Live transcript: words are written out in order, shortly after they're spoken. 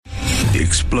The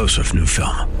explosive new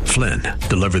film, Flynn,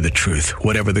 deliver the truth,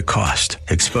 whatever the cost,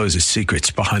 exposes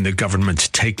secrets behind the government's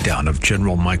takedown of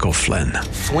General Michael Flynn.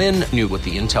 Flynn knew what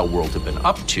the intel world had been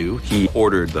up to. He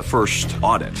ordered the first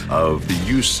audit of the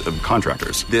use of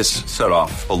contractors. This set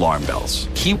off alarm bells.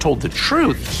 He told the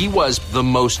truth. He was the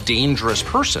most dangerous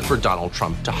person for Donald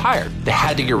Trump to hire. They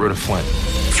had to get rid of Flynn.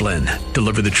 Flynn,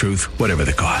 deliver the truth, whatever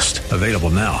the cost. Available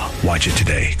now. Watch it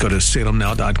today. Go to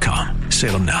salemnow.com.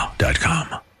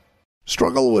 salemnow.com.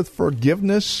 Struggle with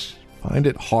forgiveness? Find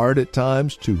it hard at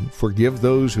times to forgive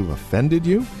those who've offended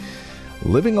you?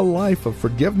 Living a life of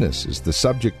forgiveness is the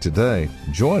subject today.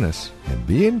 Join us and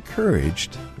be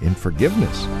encouraged in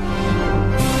forgiveness.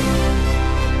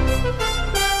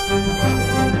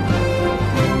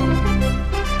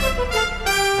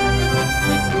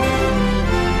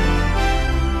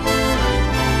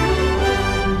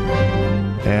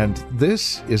 And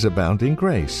this is Abounding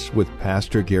Grace with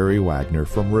Pastor Gary Wagner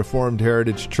from Reformed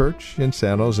Heritage Church in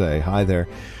San Jose. Hi there.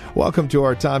 Welcome to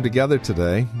our time together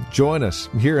today. Join us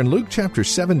here in Luke chapter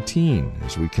 17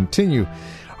 as we continue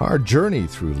our journey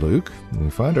through Luke.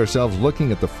 We find ourselves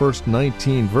looking at the first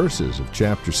 19 verses of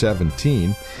chapter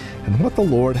 17 and what the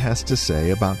Lord has to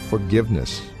say about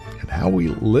forgiveness and how we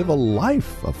live a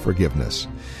life of forgiveness.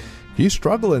 If you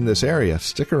struggle in this area,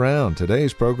 stick around.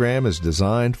 Today's program is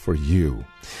designed for you.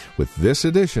 With this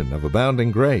edition of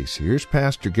Abounding Grace, here's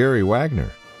Pastor Gary Wagner.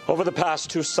 Over the past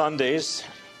 2 Sundays,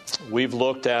 we've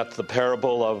looked at the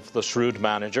parable of the shrewd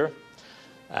manager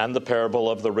and the parable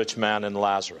of the rich man and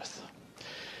Lazarus.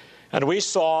 And we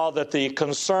saw that the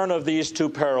concern of these 2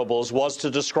 parables was to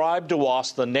describe to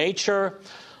us the nature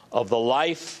of the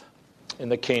life in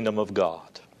the kingdom of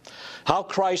God, how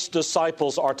Christ's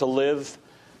disciples are to live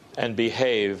and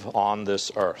behave on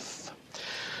this earth.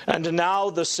 And now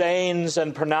the sayings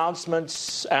and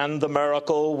pronouncements and the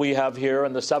miracle we have here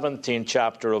in the 17th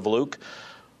chapter of Luke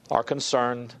are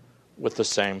concerned with the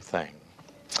same thing.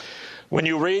 When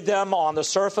you read them on the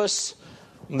surface,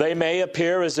 they may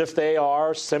appear as if they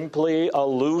are simply a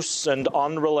loose and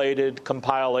unrelated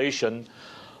compilation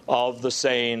of the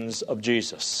sayings of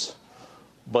Jesus.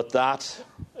 But that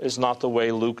is not the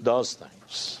way Luke does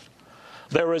things.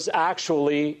 There is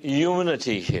actually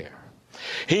unity here.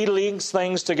 He links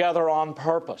things together on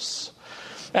purpose.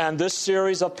 And this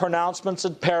series of pronouncements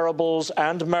and parables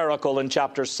and miracle in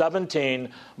chapter 17,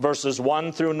 verses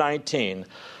 1 through 19,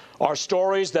 are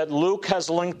stories that Luke has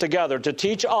linked together to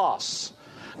teach us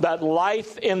that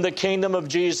life in the kingdom of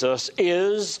Jesus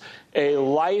is a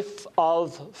life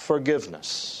of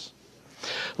forgiveness.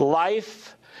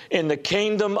 Life in the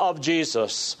kingdom of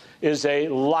Jesus is a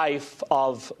life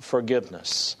of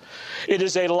forgiveness. It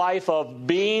is a life of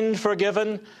being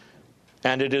forgiven,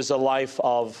 and it is a life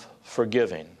of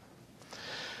forgiving.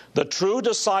 The true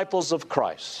disciples of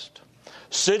Christ,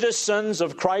 citizens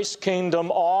of Christ's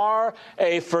kingdom, are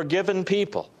a forgiven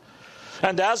people.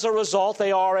 And as a result,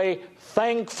 they are a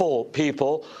thankful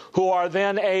people who are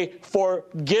then a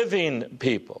forgiving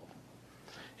people.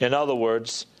 In other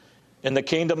words, in the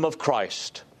kingdom of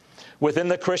Christ, within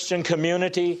the Christian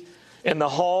community, in the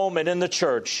home and in the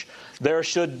church, there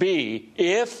should be,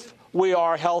 if we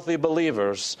are healthy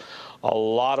believers, a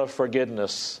lot of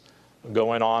forgiveness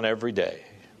going on every day.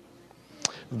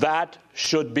 That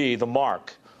should be the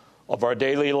mark of our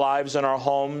daily lives in our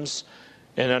homes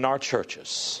and in our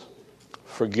churches.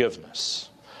 Forgiveness.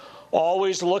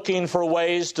 Always looking for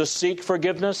ways to seek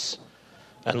forgiveness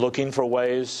and looking for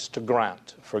ways to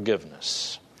grant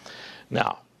forgiveness.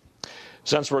 Now,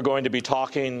 since we're going to be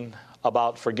talking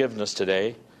about forgiveness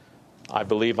today, I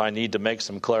believe I need to make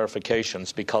some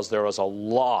clarifications because there is a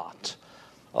lot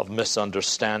of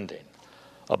misunderstanding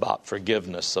about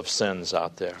forgiveness of sins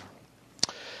out there.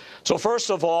 So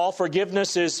first of all,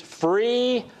 forgiveness is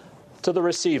free to the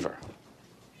receiver,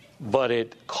 but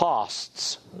it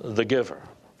costs the giver.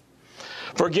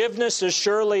 Forgiveness is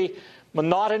surely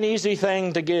not an easy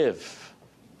thing to give.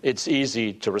 It's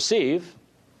easy to receive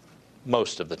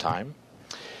most of the time.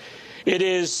 It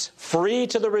is free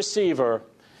to the receiver.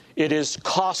 It is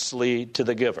costly to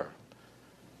the giver.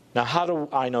 Now, how do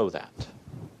I know that?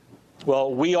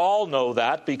 Well, we all know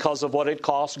that because of what it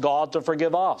cost God to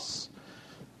forgive us.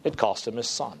 It cost Him His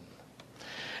Son.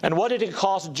 And what did it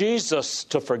cost Jesus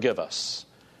to forgive us?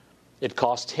 It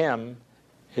cost Him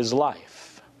His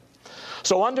life.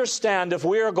 So understand, if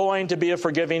we are going to be a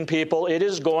forgiving people, it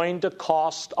is going to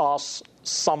cost us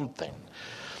something.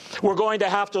 We're going to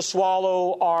have to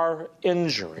swallow our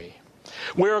injury.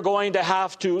 We're going to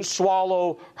have to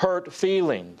swallow hurt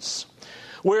feelings.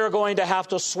 We're going to have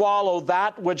to swallow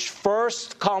that which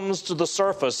first comes to the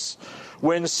surface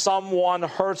when someone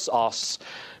hurts us,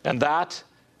 and that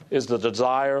is the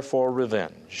desire for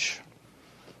revenge.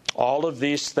 All of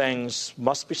these things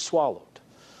must be swallowed,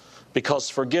 because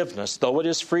forgiveness, though it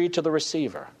is free to the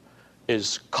receiver,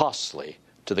 is costly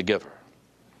to the giver.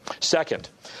 Second,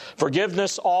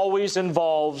 forgiveness always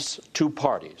involves two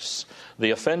parties,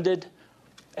 the offended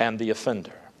and the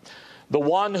offender. The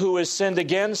one who is sinned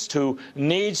against, who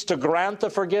needs to grant the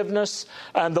forgiveness,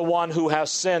 and the one who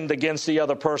has sinned against the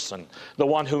other person, the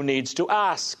one who needs to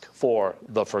ask for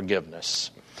the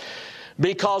forgiveness.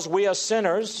 Because we as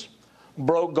sinners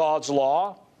broke God's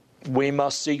law, we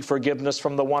must seek forgiveness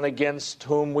from the one against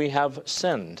whom we have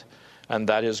sinned, and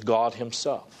that is God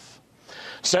Himself.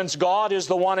 Since God is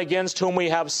the one against whom we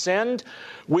have sinned,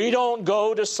 we don't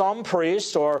go to some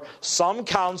priest or some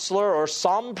counselor or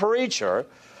some preacher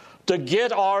to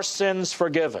get our sins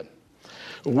forgiven.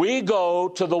 We go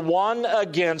to the one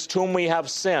against whom we have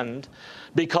sinned,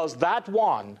 because that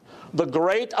one, the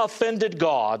great offended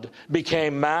God,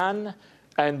 became man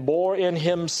and bore in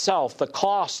Himself the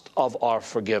cost of our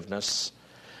forgiveness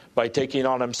by taking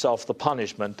on Himself the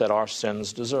punishment that our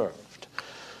sins deserved.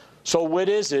 So what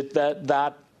is it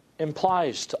that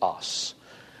implies to us?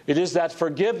 It is that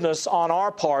forgiveness on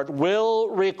our part will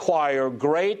require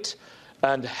great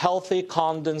and healthy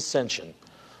condescension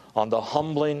on the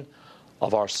humbling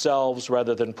of ourselves,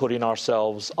 rather than putting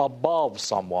ourselves above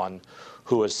someone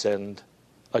who has sinned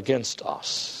against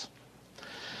us.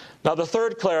 Now, the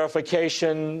third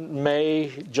clarification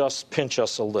may just pinch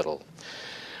us a little.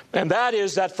 And that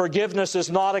is that forgiveness is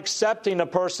not accepting a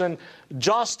person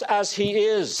just as he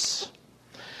is.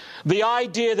 The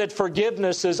idea that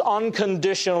forgiveness is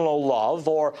unconditional love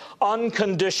or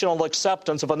unconditional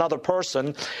acceptance of another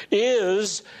person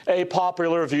is a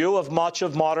popular view of much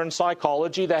of modern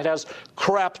psychology that has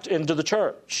crept into the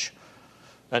church.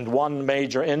 And one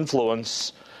major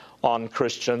influence on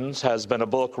Christians has been a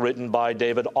book written by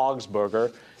David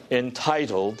Augsburger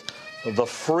entitled The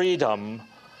Freedom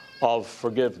of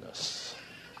Forgiveness.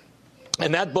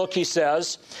 In that book he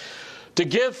says, to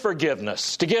give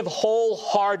forgiveness, to give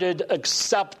wholehearted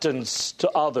acceptance to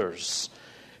others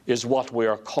is what we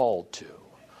are called to.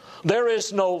 There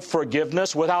is no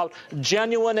forgiveness without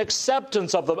genuine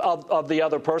acceptance of the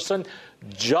other person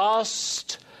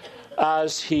just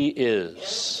as he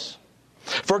is.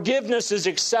 Forgiveness is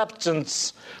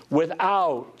acceptance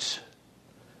without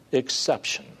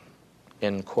exception,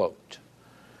 end quote.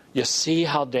 You see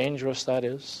how dangerous that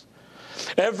is?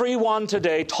 Everyone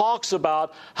today talks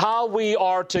about how we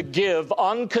are to give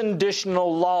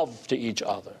unconditional love to each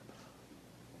other.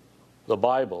 The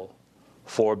Bible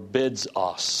forbids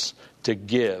us to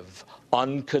give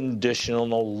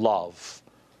unconditional love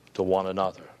to one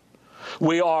another.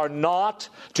 We are not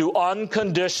to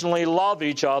unconditionally love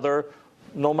each other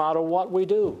no matter what we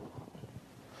do.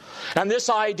 And this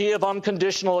idea of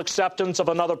unconditional acceptance of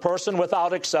another person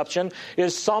without exception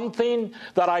is something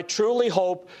that I truly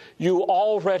hope you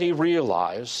already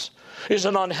realize is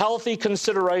an unhealthy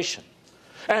consideration.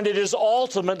 And it is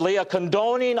ultimately a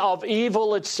condoning of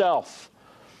evil itself.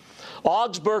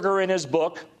 Augsburger in his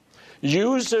book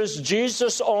uses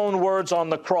Jesus' own words on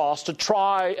the cross to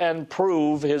try and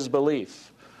prove his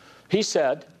belief. He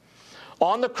said,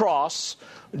 on the cross,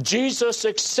 Jesus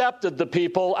accepted the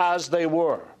people as they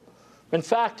were. In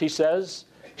fact, he says,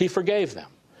 he forgave them.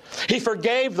 He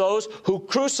forgave those who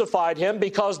crucified him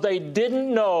because they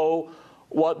didn't know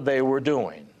what they were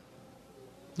doing.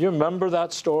 You remember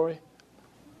that story?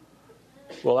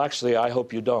 Well, actually, I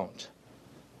hope you don't,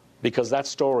 because that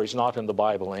story is not in the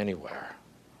Bible anywhere.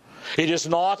 It is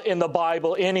not in the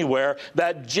Bible anywhere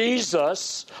that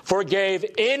Jesus forgave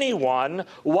anyone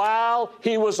while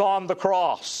he was on the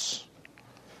cross.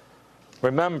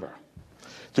 Remember,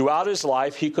 throughout his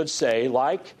life, he could say,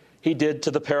 like he did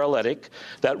to the paralytic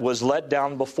that was let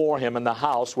down before him in the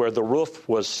house where the roof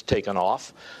was taken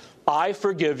off, I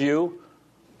forgive you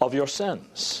of your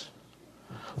sins.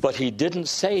 But he didn't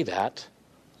say that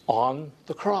on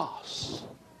the cross.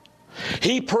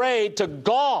 He prayed to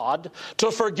God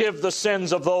to forgive the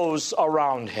sins of those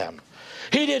around him.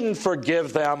 He didn't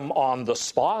forgive them on the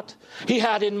spot. He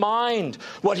had in mind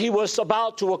what he was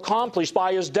about to accomplish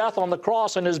by his death on the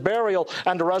cross and his burial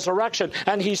and resurrection.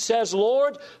 And he says,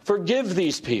 Lord, forgive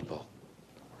these people.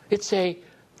 It's a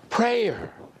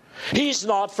prayer. He's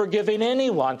not forgiving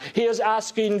anyone. He is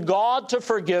asking God to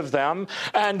forgive them.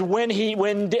 And when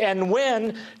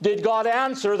did God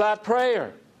answer that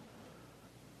prayer?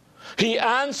 He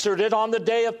answered it on the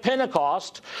day of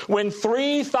Pentecost when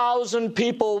 3,000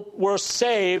 people were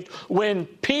saved, when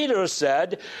Peter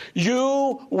said,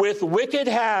 you with wicked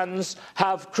hands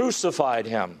have crucified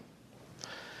him.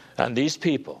 And these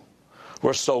people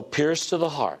were so pierced to the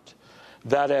heart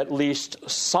that at least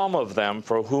some of them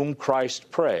for whom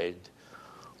Christ prayed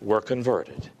were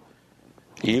converted,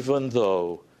 even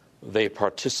though they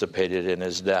participated in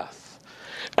his death.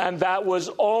 And that was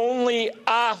only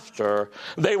after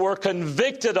they were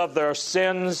convicted of their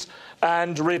sins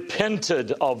and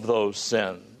repented of those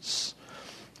sins.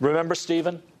 Remember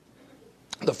Stephen?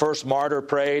 The first martyr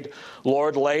prayed,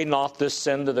 "Lord, lay not this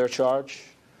sin to their charge."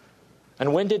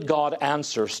 And when did God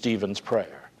answer Stephen's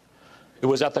prayer? It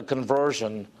was at the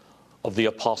conversion of the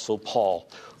Apostle Paul,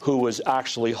 who was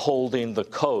actually holding the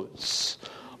coats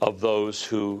of those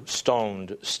who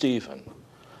stoned Stephen,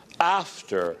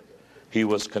 after he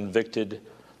was convicted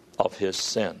of his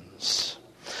sins.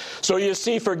 So you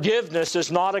see, forgiveness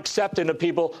is not accepting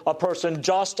a person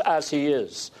just as he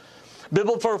is.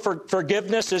 Biblical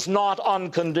forgiveness is not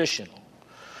unconditional.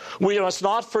 We must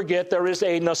not forget there is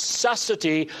a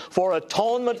necessity for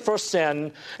atonement for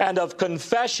sin and of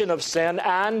confession of sin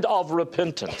and of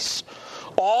repentance.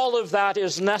 All of that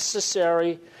is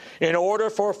necessary in order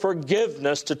for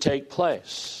forgiveness to take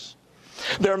place.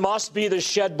 There must be the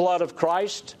shed blood of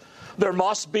Christ. There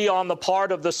must be on the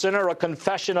part of the sinner a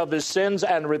confession of his sins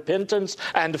and repentance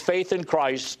and faith in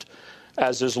Christ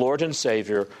as his Lord and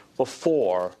Savior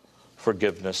before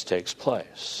forgiveness takes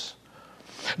place.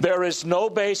 There is no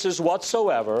basis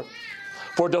whatsoever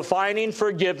for defining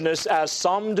forgiveness, as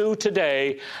some do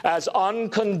today, as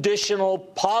unconditional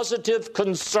positive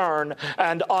concern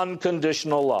and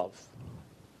unconditional love.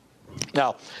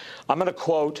 Now, I'm going to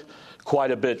quote quite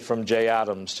a bit from Jay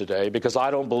Adams today, because I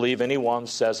don't believe anyone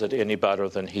says it any better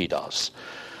than he does.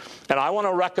 And I want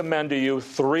to recommend to you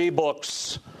 3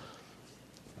 books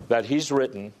that he's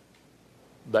written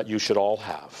that you should all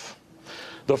have.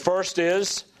 The first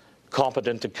is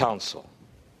Competent to Counsel.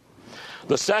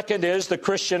 The second is the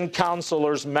Christian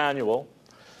Counselor's Manual.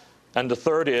 And the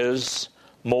third is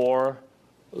More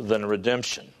Than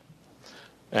Redemption.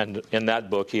 And in that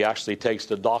book, he actually takes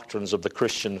the doctrines of the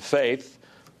Christian faith,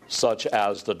 such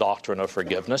as the doctrine of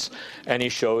forgiveness, and he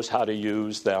shows how to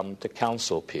use them to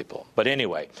counsel people. But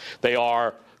anyway, they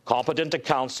are Competent to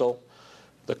Counsel,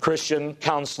 the Christian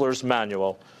Counselor's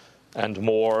Manual, and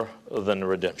More Than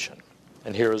Redemption.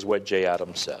 And here is what Jay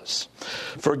Adams says.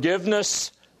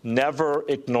 Forgiveness never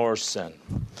ignores sin.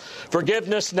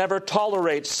 Forgiveness never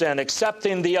tolerates sin,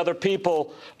 accepting the other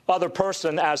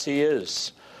person as he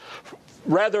is.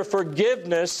 Rather,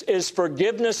 forgiveness is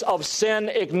forgiveness of sin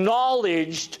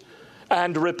acknowledged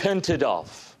and repented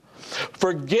of.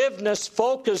 Forgiveness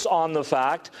focuses on the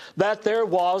fact that there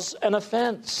was an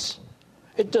offense.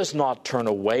 It does not turn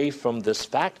away from this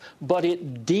fact, but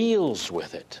it deals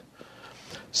with it.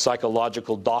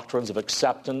 Psychological doctrines of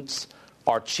acceptance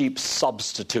are cheap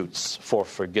substitutes for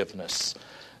forgiveness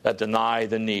that deny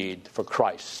the need for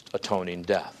Christ's atoning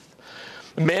death.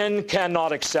 Men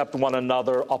cannot accept one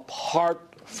another apart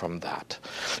from that.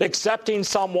 Accepting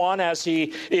someone as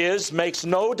he is makes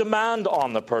no demand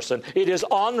on the person. It is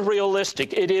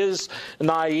unrealistic. It is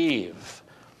naive.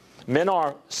 Men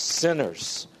are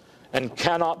sinners and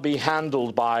cannot be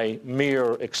handled by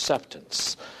mere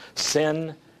acceptance.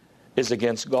 Sin is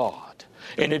against God.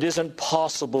 And it isn't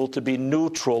possible to be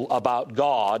neutral about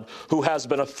God, who has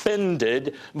been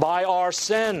offended by our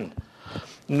sin.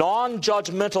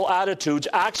 Non-judgmental attitudes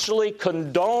actually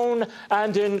condone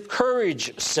and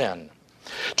encourage sin.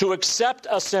 To accept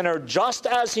a sinner just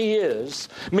as he is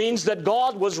means that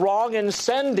God was wrong in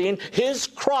sending his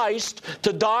Christ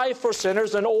to die for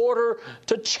sinners in order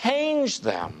to change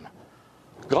them.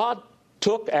 God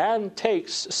took and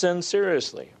takes sin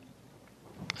seriously.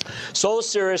 So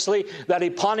seriously that he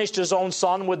punished his own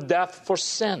Son with death for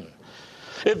sin.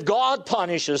 If God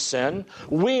punishes sin,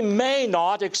 we may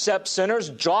not accept sinners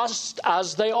just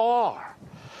as they are.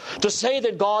 To say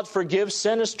that God forgives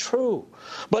sin is true.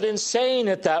 But in saying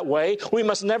it that way, we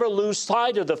must never lose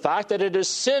sight of the fact that it is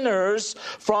sinners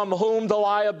from whom the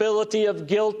liability of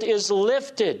guilt is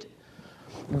lifted.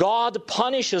 God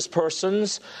punishes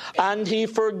persons and he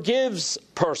forgives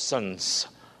persons.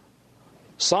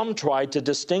 Some try to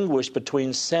distinguish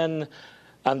between sin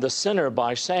and the sinner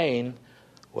by saying,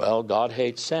 well, God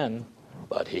hates sin,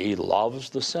 but he loves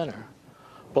the sinner.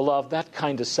 Beloved, that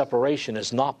kind of separation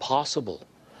is not possible.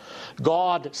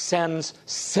 God sends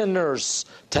sinners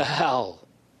to hell.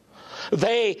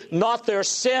 They, not their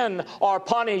sin, are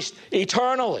punished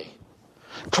eternally.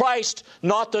 Christ,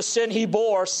 not the sin he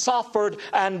bore, suffered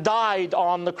and died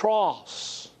on the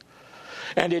cross.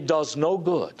 And it does no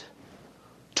good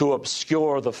to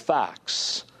obscure the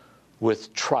facts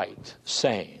with trite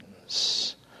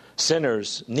sayings.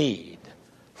 Sinners need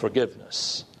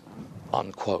forgiveness,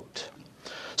 unquote.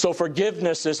 So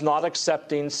forgiveness is not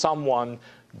accepting someone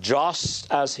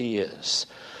just as he is.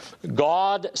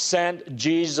 God sent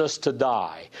Jesus to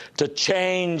die, to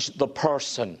change the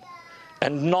person,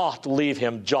 and not leave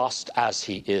him just as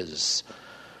he is.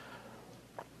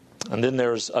 And then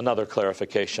there's another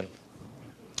clarification,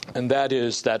 and that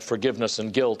is that forgiveness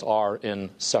and guilt are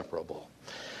inseparable.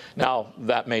 Now,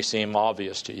 that may seem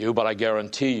obvious to you, but I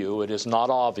guarantee you it is not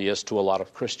obvious to a lot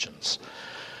of Christians.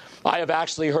 I have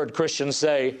actually heard Christians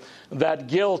say that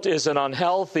guilt is an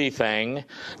unhealthy thing,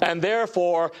 and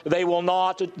therefore they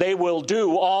will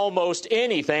do almost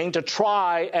anything to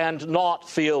try and not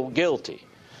feel guilty.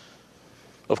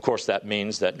 Of course, that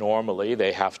means that normally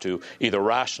they have to either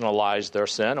rationalize their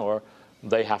sin or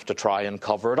they have to try and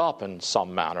cover it up in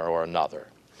some manner or another.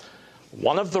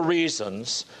 One of the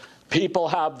reasons people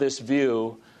have this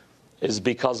view is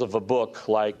because of a book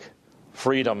like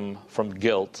Freedom from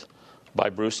Guilt by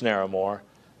Bruce Narramore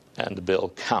and Bill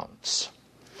Counts.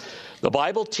 The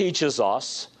Bible teaches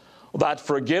us that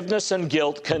forgiveness and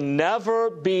guilt can never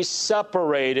be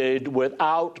separated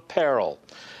without peril.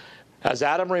 As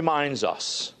Adam reminds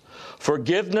us,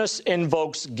 forgiveness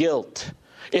invokes guilt.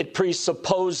 It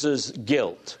presupposes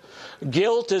guilt.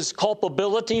 Guilt is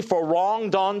culpability for wrong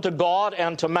done to God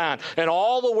and to man. And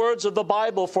all the words of the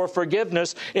Bible for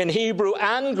forgiveness in Hebrew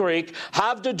and Greek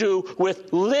have to do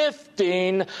with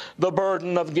lifting the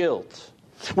burden of guilt,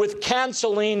 with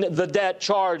canceling the debt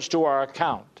charged to our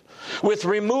account, with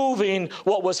removing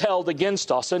what was held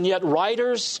against us. And yet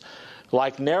writers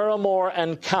like Narramore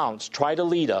and Counts try to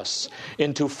lead us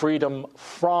into freedom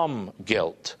from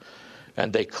guilt.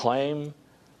 And they claim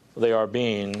they are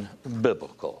being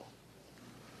biblical.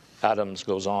 Adams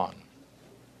goes on.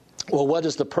 Well, what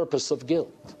is the purpose of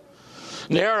guilt?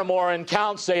 Narramore and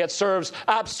Counts say it serves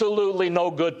absolutely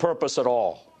no good purpose at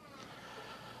all.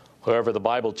 However, the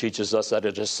Bible teaches us that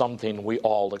it is something we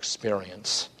all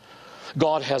experience.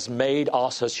 God has made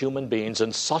us as human beings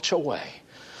in such a way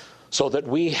so that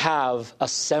we have a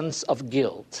sense of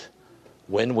guilt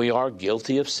when we are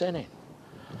guilty of sinning.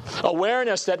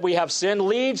 Awareness that we have sinned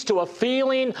leads to a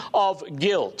feeling of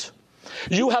guilt.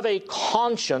 You have a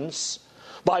conscience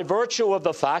by virtue of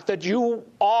the fact that you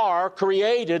are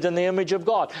created in the image of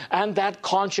God. And that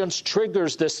conscience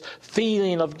triggers this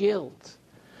feeling of guilt.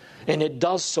 And it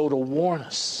does so to warn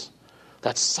us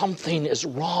that something is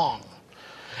wrong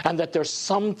and that there's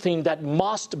something that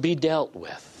must be dealt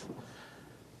with.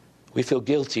 We feel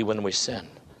guilty when we sin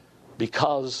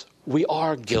because we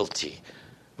are guilty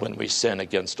when we sin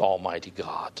against Almighty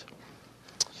God.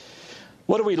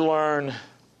 What do we learn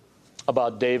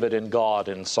about David and God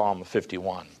in Psalm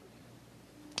 51?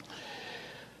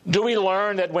 Do we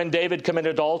learn that when David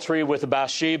committed adultery with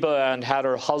Bathsheba and had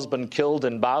her husband killed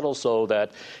in battle so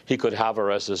that he could have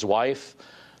her as his wife,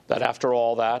 that after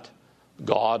all that,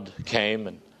 God came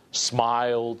and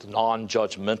smiled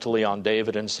non-judgmentally on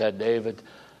David and said, David,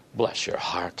 bless your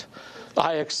heart.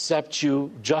 I accept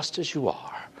you just as you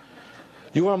are.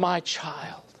 You are my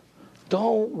child.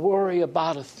 Don't worry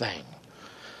about a thing.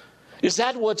 Is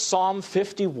that what Psalm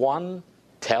 51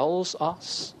 tells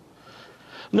us?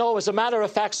 No, as a matter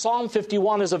of fact, Psalm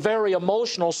 51 is a very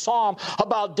emotional psalm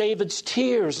about David's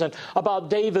tears and about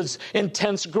David's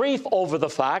intense grief over the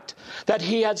fact that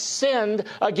he had sinned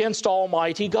against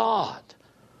Almighty God.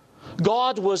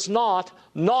 God was not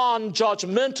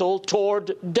non-judgmental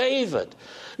toward David.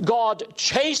 God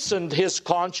chastened his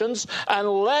conscience and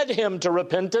led him to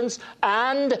repentance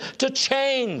and to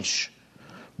change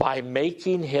by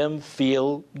making him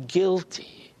feel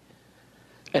guilty.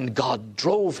 And God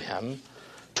drove him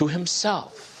to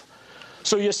himself.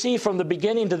 So you see, from the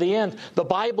beginning to the end, the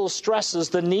Bible stresses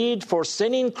the need for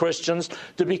sinning Christians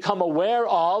to become aware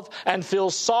of and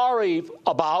feel sorry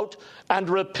about and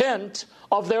repent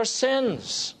of their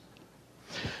sins.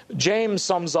 James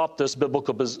sums up this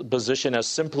biblical position as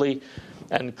simply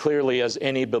and clearly as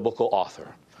any biblical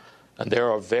author. And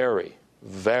there are very,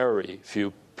 very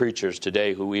few preachers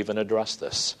today who even address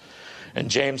this. In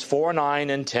James 4:9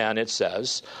 and 10, it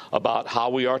says about how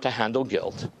we are to handle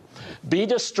guilt. Be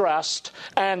distressed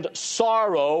and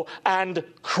sorrow and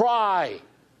cry.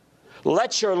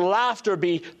 Let your laughter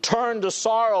be turned to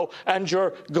sorrow and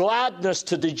your gladness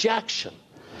to dejection.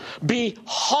 Be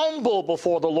humble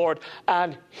before the Lord,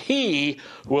 and He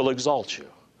will exalt you.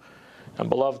 And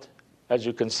beloved, as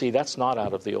you can see, that's not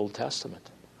out of the Old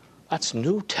Testament. That's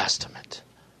New Testament.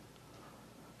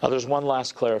 Now, there's one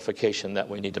last clarification that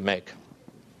we need to make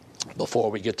before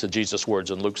we get to Jesus'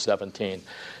 words in Luke 17.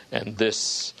 And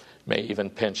this may even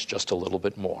pinch just a little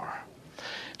bit more.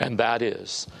 And that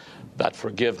is that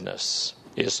forgiveness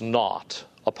is not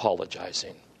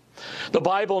apologizing. The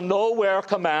Bible nowhere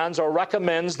commands or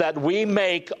recommends that we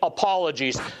make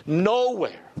apologies.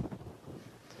 Nowhere.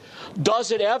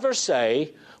 Does it ever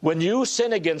say, when you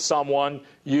sin against someone,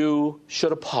 you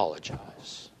should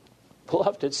apologize?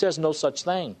 Beloved, it says no such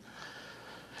thing.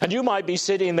 And you might be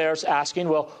sitting there asking,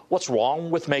 well, what's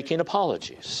wrong with making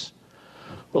apologies?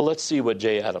 Well, let's see what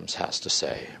Jay Adams has to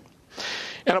say.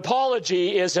 An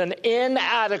apology is an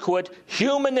inadequate,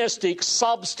 humanistic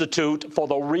substitute for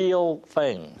the real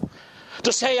thing.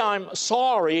 To say I'm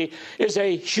sorry is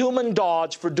a human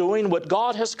dodge for doing what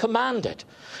God has commanded.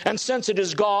 And since it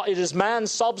is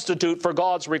man's substitute for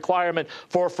God's requirement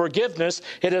for forgiveness,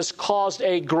 it has caused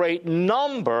a great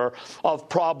number of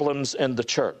problems in the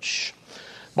church.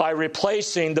 By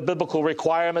replacing the biblical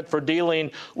requirement for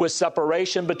dealing with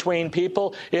separation between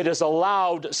people, it has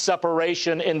allowed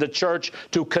separation in the church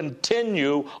to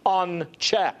continue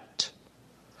unchecked.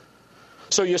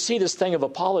 So you see, this thing of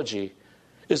apology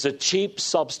is a cheap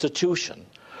substitution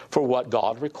for what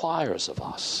God requires of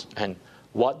us. And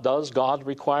what does God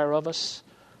require of us?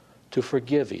 To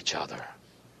forgive each other.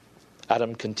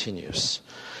 Adam continues.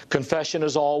 Confession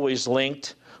is always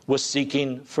linked with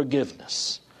seeking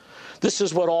forgiveness. This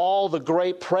is what all the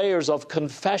great prayers of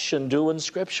confession do in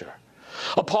Scripture.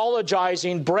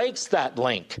 Apologizing breaks that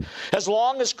link. As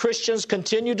long as Christians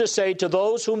continue to say to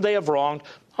those whom they have wronged,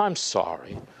 I'm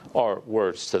sorry, or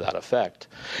words to that effect,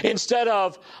 instead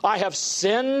of, I have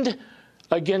sinned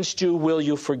against you, will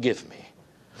you forgive me?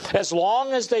 As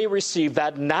long as they receive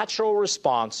that natural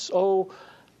response, oh,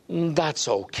 that's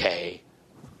okay,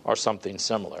 or something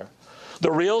similar,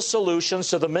 the real solutions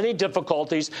to the many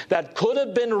difficulties that could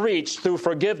have been reached through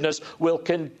forgiveness will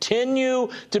continue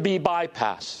to be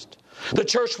bypassed. The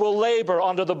church will labor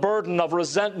under the burden of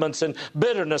resentments and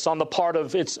bitterness on the part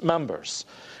of its members.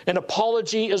 An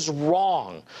apology is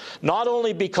wrong, not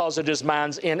only because it is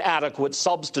man's inadequate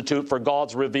substitute for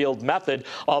God's revealed method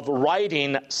of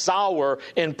righting sour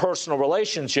in personal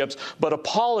relationships, but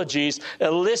apologies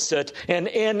elicit an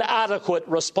inadequate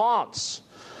response.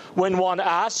 When one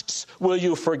asks, will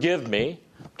you forgive me,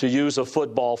 to use a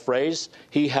football phrase,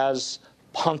 he has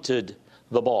punted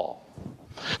the ball.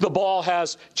 The ball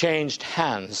has changed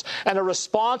hands, and a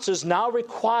response is now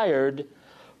required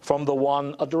from the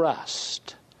one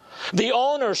addressed. The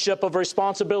ownership of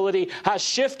responsibility has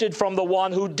shifted from the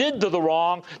one who did the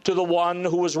wrong to the one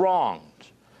who was wronged.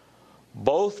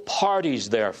 Both parties,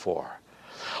 therefore,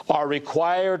 are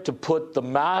required to put the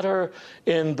matter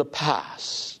in the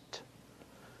past.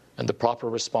 And the proper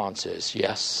response is,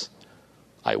 yes,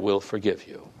 I will forgive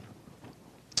you.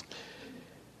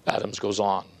 Adams goes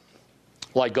on.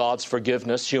 Like God's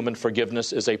forgiveness, human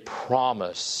forgiveness is a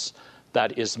promise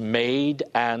that is made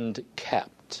and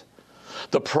kept.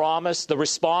 The promise, the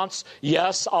response,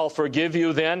 yes, I'll forgive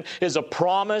you then, is a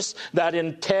promise that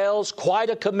entails quite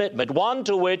a commitment, one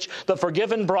to which the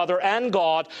forgiven brother and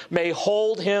God may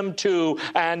hold him to,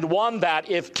 and one that,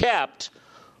 if kept,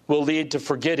 will lead to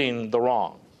forgetting the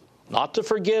wrong. Not to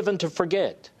forgive and to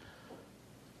forget,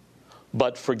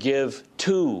 but forgive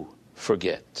to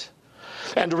forget.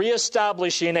 And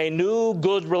reestablishing a new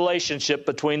good relationship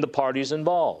between the parties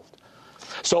involved.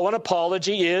 So an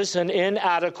apology is an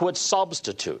inadequate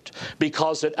substitute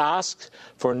because it asks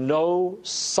for no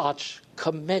such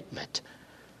commitment.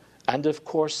 And of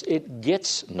course, it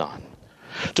gets none.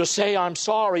 To say I'm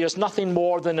sorry is nothing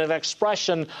more than an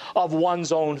expression of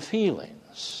one's own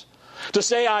feelings. To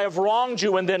say I have wronged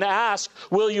you and then ask,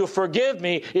 will you forgive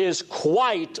me, is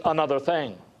quite another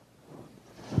thing.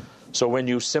 So when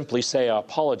you simply say I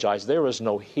apologize, there is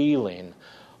no healing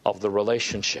of the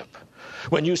relationship.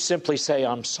 When you simply say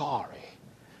I'm sorry,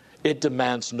 it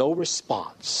demands no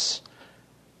response,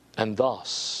 and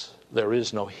thus there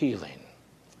is no healing.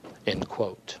 End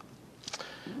quote.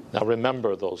 Now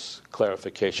remember those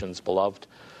clarifications, beloved.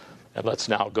 And let's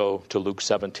now go to Luke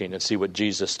 17 and see what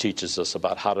Jesus teaches us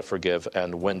about how to forgive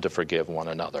and when to forgive one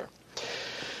another.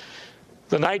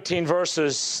 The 19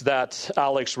 verses that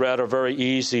Alex read are very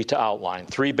easy to outline.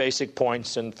 3 basic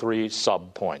points and 3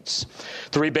 sub-points.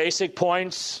 3 basic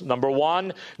points. Number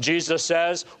 1, Jesus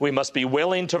says we must be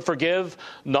willing to forgive.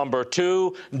 Number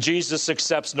 2, Jesus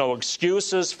accepts no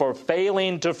excuses for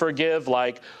failing to forgive,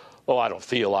 like, oh, I don't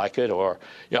feel like it, or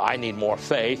I need more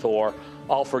faith, or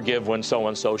I'll forgive when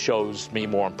so-and-so shows me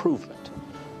more improvement.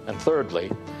 And thirdly,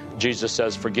 Jesus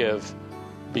says forgive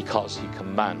because he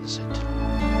commands it.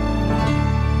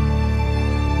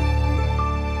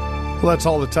 Well, that's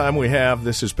all the time we have.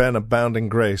 This has been Abounding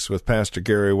Grace with Pastor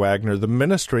Gary Wagner, the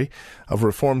ministry of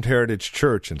Reformed Heritage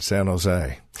Church in San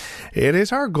Jose. It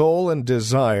is our goal and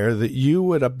desire that you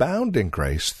would abound in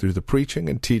grace through the preaching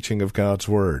and teaching of God's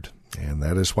Word. And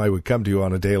that is why we come to you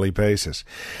on a daily basis.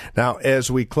 Now,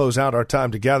 as we close out our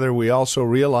time together, we also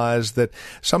realize that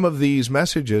some of these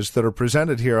messages that are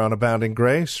presented here on Abounding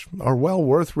Grace are well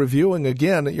worth reviewing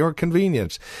again at your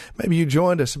convenience. Maybe you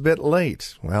joined us a bit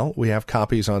late. Well, we have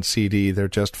copies on CD. They're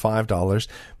just $5.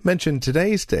 Mention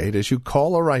today's date as you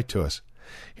call or write to us.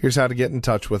 Here's how to get in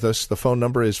touch with us. The phone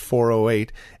number is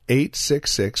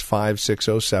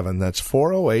 408-866-5607. That's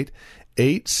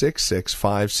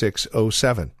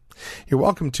 408-866-5607. You're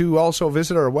welcome to also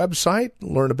visit our website,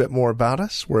 learn a bit more about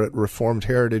us. We're at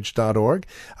reformedheritage.org.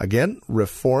 Again,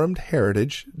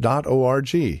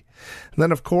 reformedheritage.org. And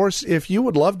then, of course, if you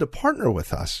would love to partner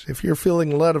with us, if you're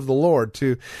feeling led of the Lord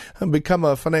to become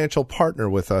a financial partner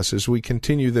with us as we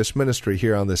continue this ministry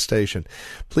here on this station,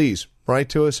 please write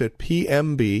to us at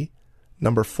PMB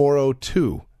number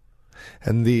 402.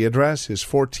 And the address is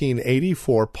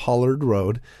 1484 Pollard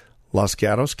Road, Los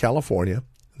Gatos, California.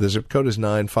 The zip code is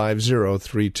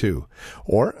 95032.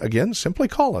 Or, again, simply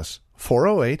call us,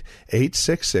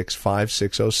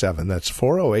 408-866-5607. That's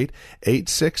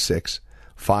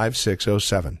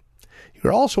 408-866-5607.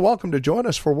 You're also welcome to join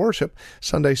us for worship.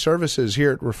 Sunday services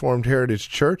here at Reformed Heritage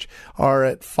Church are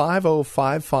at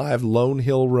 5055 Lone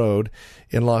Hill Road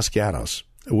in Los Gatos.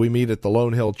 We meet at the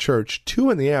Lone Hill Church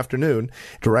 2 in the afternoon.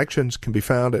 Directions can be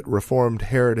found at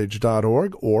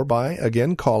reformedheritage.org or by,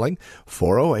 again, calling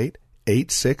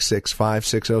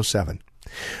 408-866-5607.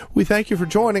 We thank you for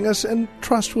joining us and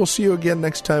trust we'll see you again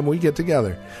next time we get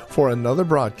together for another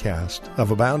broadcast of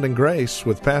Abounding Grace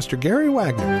with Pastor Gary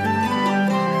Wagner.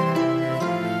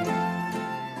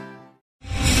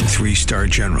 3-star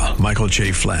General Michael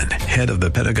J. Flynn, head of the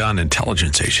Pentagon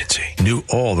Intelligence Agency, knew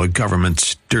all the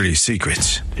government's dirty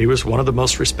secrets. He was one of the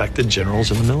most respected generals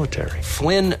in the military.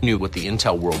 Flynn knew what the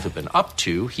intel world had been up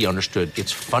to. He understood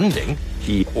its funding.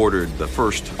 He ordered the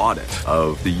first audit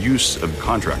of the use of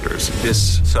contractors.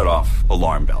 This set off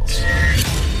alarm bells.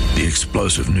 The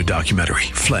explosive new documentary,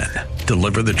 Flynn,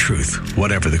 Deliver the Truth,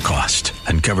 Whatever the Cost,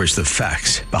 uncovers the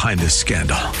facts behind this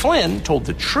scandal. Flynn told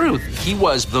the truth. He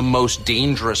was the most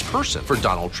dangerous person for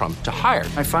Donald Trump to hire.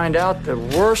 I find out the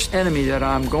worst enemy that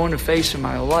I'm going to face in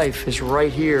my life is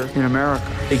right here in America.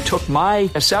 They took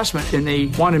my assessment and they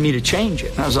wanted me to change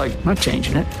it. And I was like, I'm not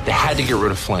changing it. They had to get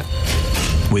rid of Flynn.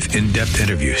 With in-depth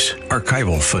interviews,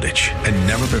 archival footage, and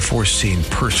never-before-seen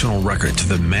personal records of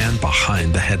the man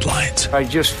behind the headlines. I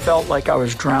just felt like I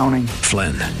was drowning.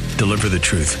 Flynn, Deliver the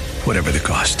Truth, Whatever the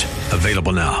Cost.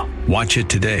 Available now. Watch it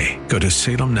today. Go to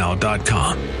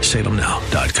salemnow.com.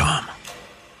 salemnow.com.